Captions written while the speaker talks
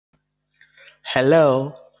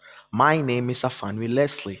Hello, my name is Afanwi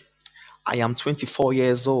Lesley. I am 24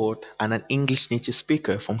 years old and an English native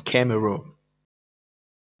speaker from Cameroon.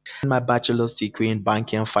 My bachelor's degree in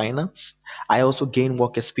banking and finance. I also gained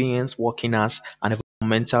work experience working as an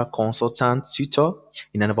environmental consultant tutor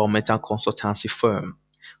in an environmental consultancy firm,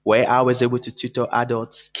 where I was able to tutor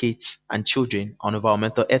adults, kids, and children on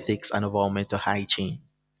environmental ethics and environmental hygiene.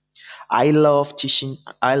 I love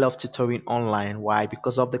tutoring online. Why?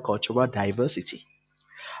 Because of the cultural diversity.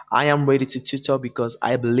 I am ready to tutor because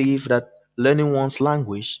I believe that learning one's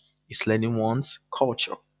language is learning one's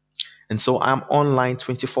culture. And so I'm online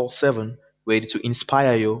 24/7, ready to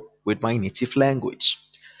inspire you with my native language.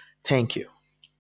 Thank you.